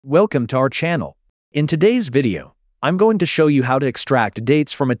Welcome to our channel. In today's video, I'm going to show you how to extract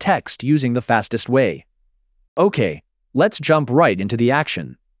dates from a text using the fastest way. Okay, let's jump right into the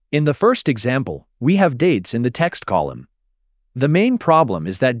action. In the first example, we have dates in the text column. The main problem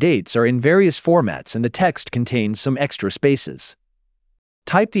is that dates are in various formats and the text contains some extra spaces.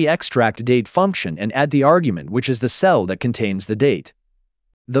 Type the EXTRACTDATE function and add the argument, which is the cell that contains the date.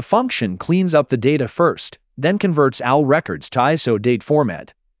 The function cleans up the data first, then converts all records to ISO date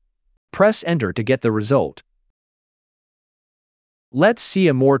format. Press Enter to get the result. Let's see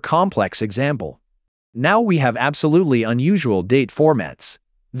a more complex example. Now we have absolutely unusual date formats.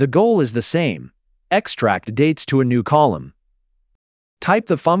 The goal is the same: extract dates to a new column. Type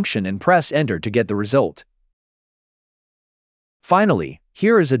the function and press Enter to get the result. Finally,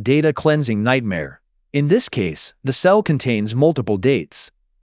 here is a data cleansing nightmare. In this case, the cell contains multiple dates.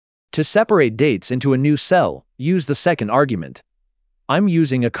 To separate dates into a new cell, use the second argument. I'm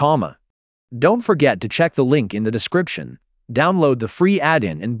using a comma. Don't forget to check the link in the description. Download the free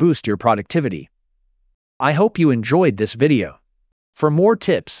add-in and boost your productivity. I hope you enjoyed this video. For more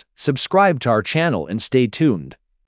tips, subscribe to our channel and stay tuned.